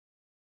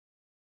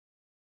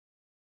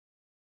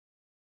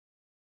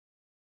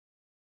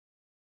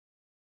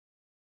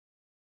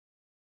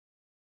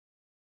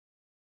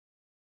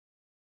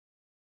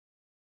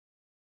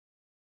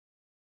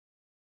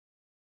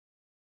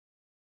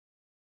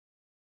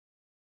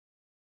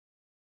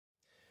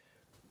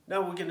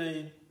Now we're going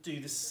to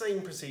do the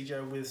same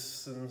procedure with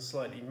some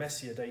slightly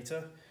messier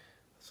data.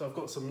 So I've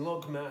got some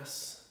log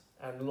mass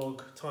and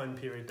log time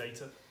period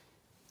data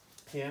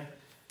here.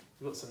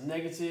 We've got some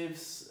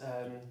negatives,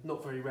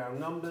 not very round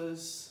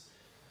numbers.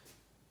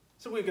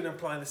 So we're going to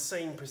apply the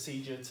same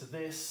procedure to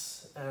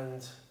this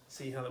and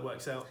see how that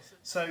works out.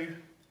 So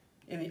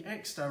in the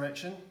x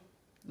direction,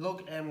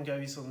 log m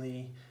goes on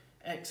the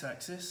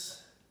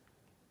x-axis.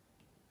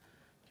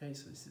 Okay,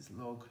 so this is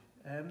log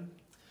m.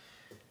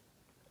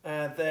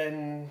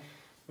 Then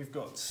we've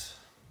got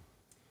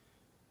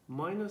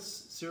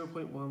minus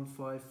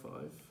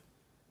 0.155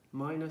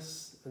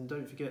 minus, and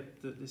don't forget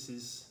that this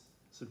is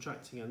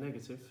subtracting a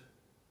negative,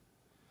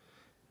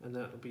 and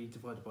that will be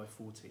divided by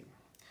 14.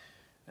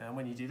 And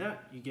when you do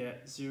that, you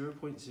get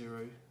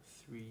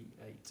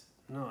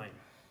 0.0389.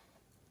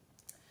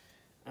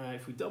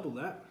 If we double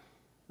that,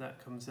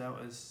 that comes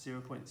out as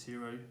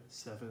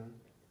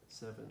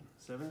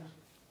 0.0777.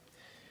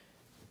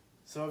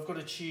 So I've got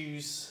to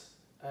choose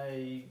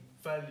a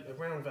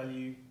round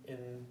value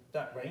in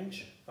that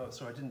range. Oh,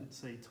 sorry, I didn't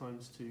say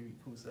times 2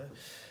 equals there.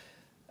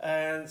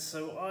 And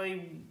so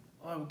I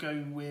will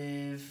go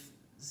with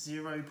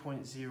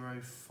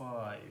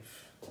 0.05.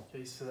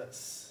 Okay, so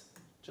that's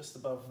just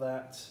above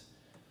that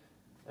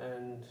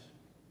and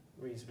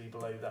reasonably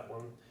below that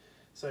one.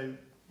 So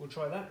we'll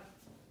try that.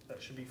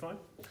 That should be fine.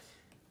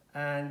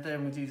 And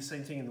then we'll do the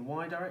same thing in the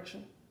y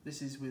direction.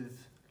 This is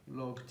with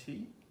log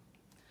t.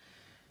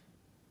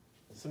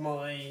 So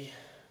my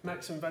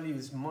maximum value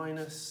is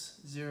minus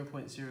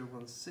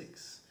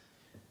 0.016.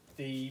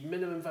 The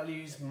minimum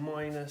value is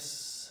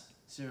minus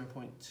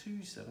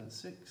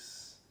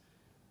 0.276.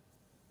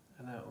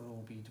 And that will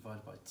all be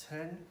divided by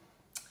 10.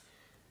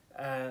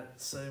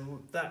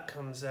 So that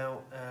comes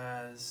out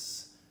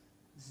as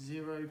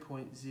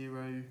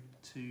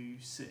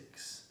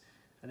 0.026.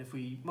 And if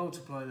we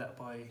multiply that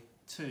by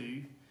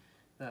 2,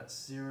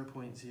 that's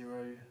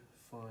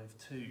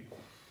 0.052.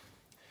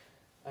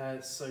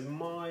 So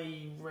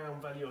my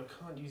round value, I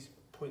can't use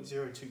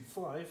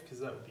 0.025 because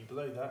that would be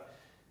below that.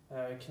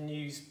 I can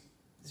use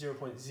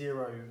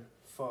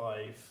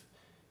 0.05,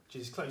 which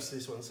is close to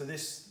this one. So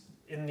this,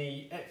 in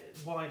the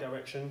y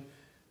direction,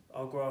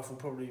 our graph will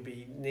probably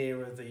be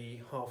nearer the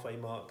halfway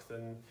mark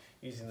than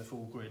using the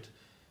full grid.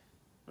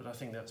 But I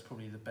think that's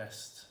probably the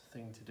best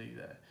thing to do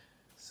there.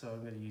 So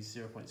I'm going to use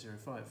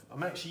 0.05.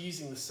 I'm actually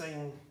using the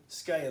same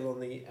scale on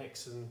the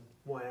x and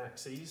y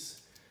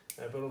axes,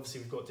 but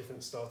obviously we've got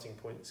different starting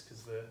points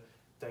because the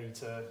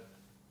data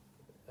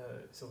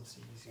is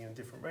obviously using a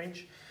different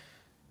range.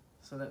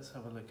 So let's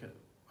have a look at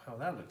how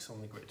that looks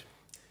on the grid.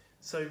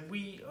 So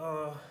we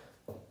are,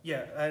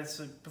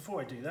 so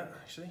before I do that,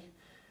 actually,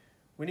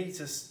 we need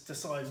to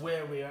decide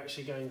where we're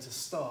actually going to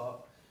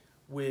start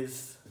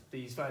with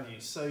these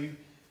values. So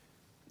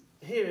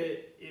here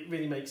it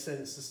really makes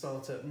sense to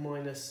start at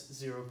minus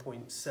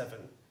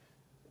 0.7,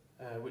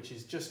 which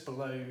is just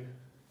below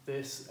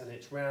this, and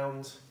it's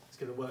round. It's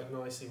going to work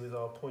nicely with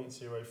our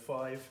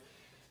 0.05.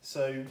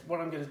 So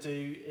what I'm going to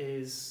do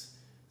is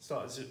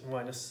start at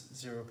minus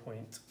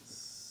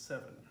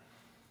 0.7.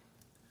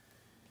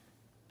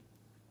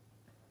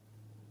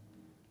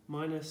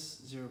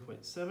 Minus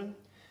 0.7,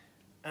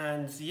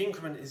 and the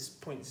increment is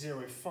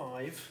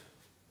 0.05.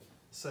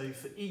 So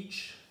for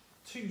each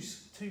two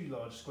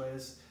large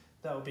squares,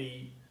 that will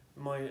be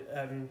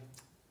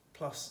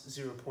plus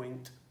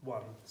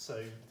 0.1.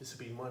 So this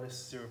will be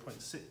minus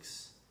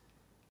 0.6.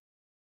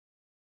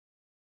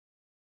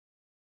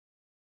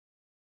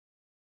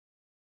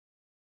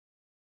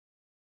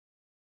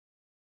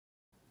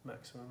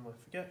 Maximum, I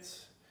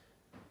forget.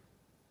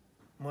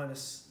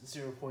 Minus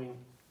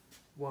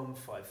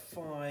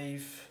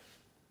 0.155.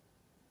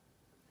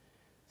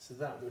 So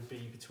that would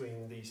be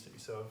between these two.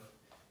 So I've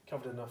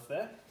covered enough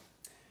there.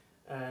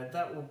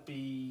 That will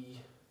be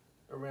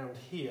around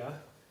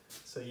here.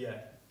 So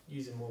yeah,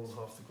 using more than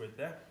half the grid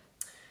there.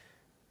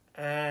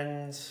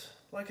 And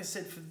like I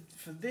said,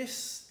 for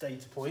this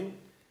data point,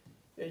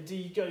 do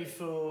you go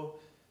for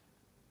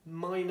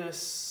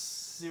minus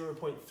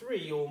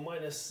 0.3 or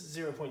minus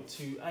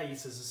 0.28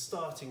 as a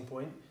starting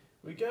point?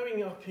 We're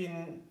going up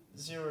in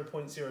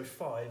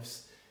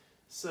 0.05s.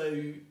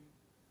 So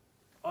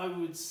I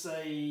would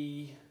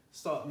say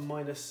start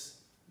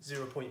minus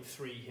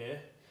 0.3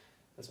 here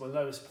as my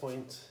lowest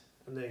point,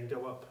 and then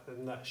go up,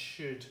 and there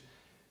should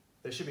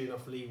be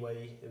enough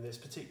leeway in this,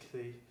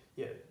 particularly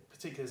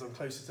as I'm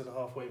closer to the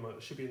halfway mark,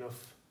 there should be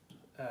enough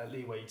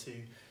leeway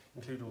to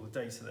include all the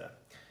data there.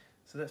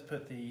 So let's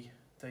put the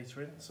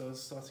data in. So I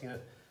was starting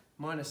at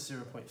minus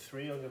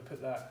 0.3, I'm going to put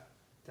that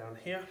down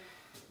here.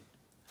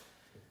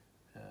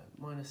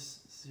 Minus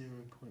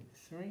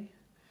 0.3.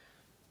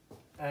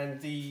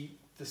 And the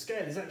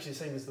scale is actually the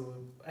same as the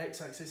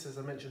x-axis, as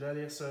I mentioned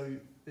earlier, so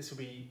this will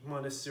be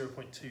minus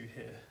 0.2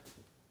 here.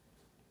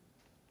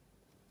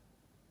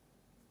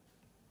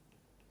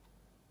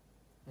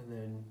 And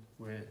then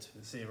we're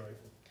to 0.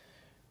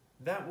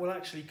 That will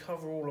actually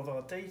cover all of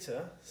our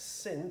data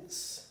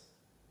since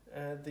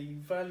the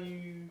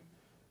value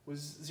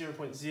was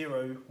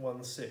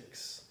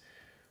 0.016.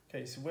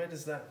 Okay, so where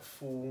does that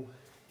fall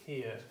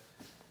here?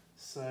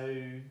 So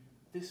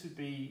this would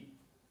be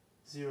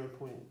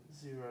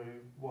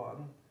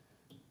 0.01.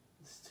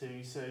 It's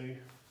 2, so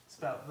it's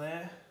about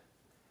there.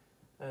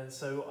 And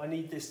so I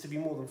need this to be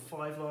more than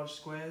 5 large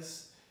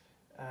squares,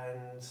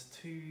 and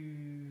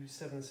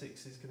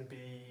 276 is going to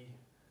be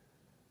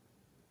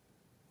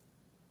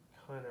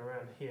kind of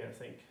around here, I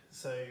think.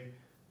 So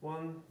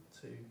 1,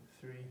 2,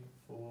 3,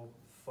 4,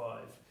 5.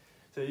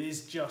 So it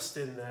is just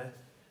in there.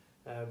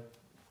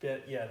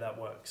 But yeah, that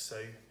works.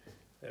 So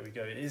there we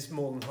go. It is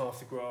more than half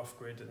the graph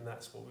grid, and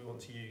that's what we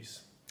want to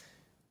use.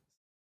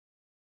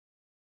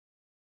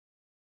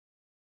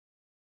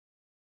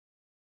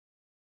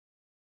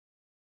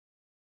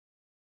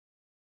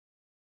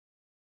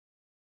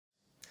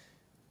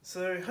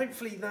 So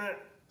hopefully that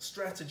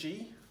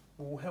strategy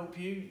will help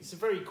you. It's a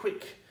very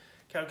quick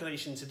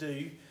calculation to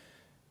do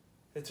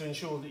to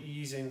ensure that you're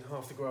using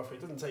half the graph.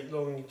 It doesn't take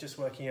long, you're just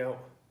working out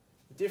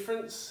the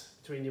difference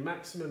between your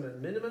maximum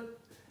and minimum,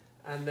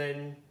 and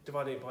then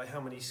dividing it by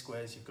how many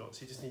squares you've got.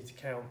 So you just need to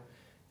count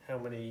how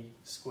many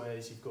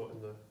squares you've got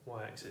in the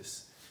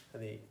y-axis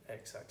and the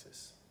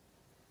x-axis.